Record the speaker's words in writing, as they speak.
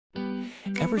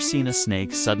Ever seen a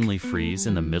snake suddenly freeze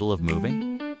in the middle of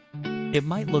moving? It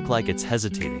might look like it's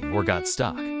hesitating or got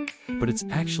stuck, but it's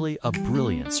actually a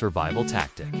brilliant survival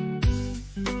tactic.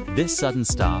 This sudden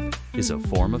stop is a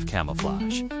form of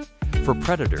camouflage. For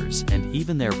predators and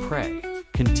even their prey,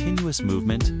 continuous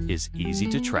movement is easy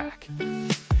to track.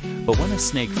 But when a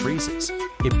snake freezes,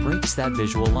 it breaks that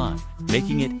visual line,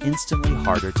 making it instantly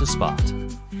harder to spot.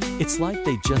 It's like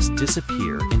they just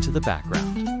disappear into the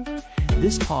background.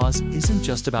 This pause isn't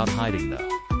just about hiding, though.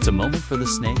 It's a moment for the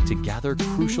snake to gather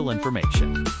crucial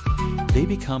information. They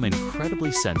become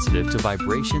incredibly sensitive to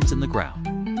vibrations in the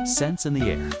ground, scents in the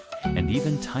air, and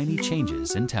even tiny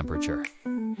changes in temperature.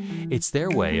 It's their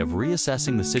way of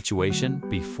reassessing the situation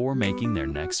before making their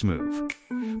next move.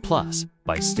 Plus,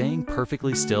 by staying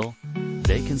perfectly still,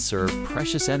 they conserve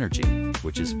precious energy,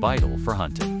 which is vital for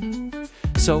hunting.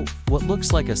 So, what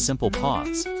looks like a simple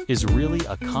pause is really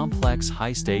a complex,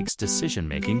 high-stakes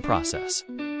decision-making process.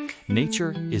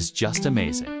 Nature is just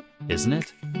amazing, isn't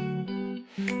it?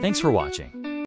 Thanks for watching.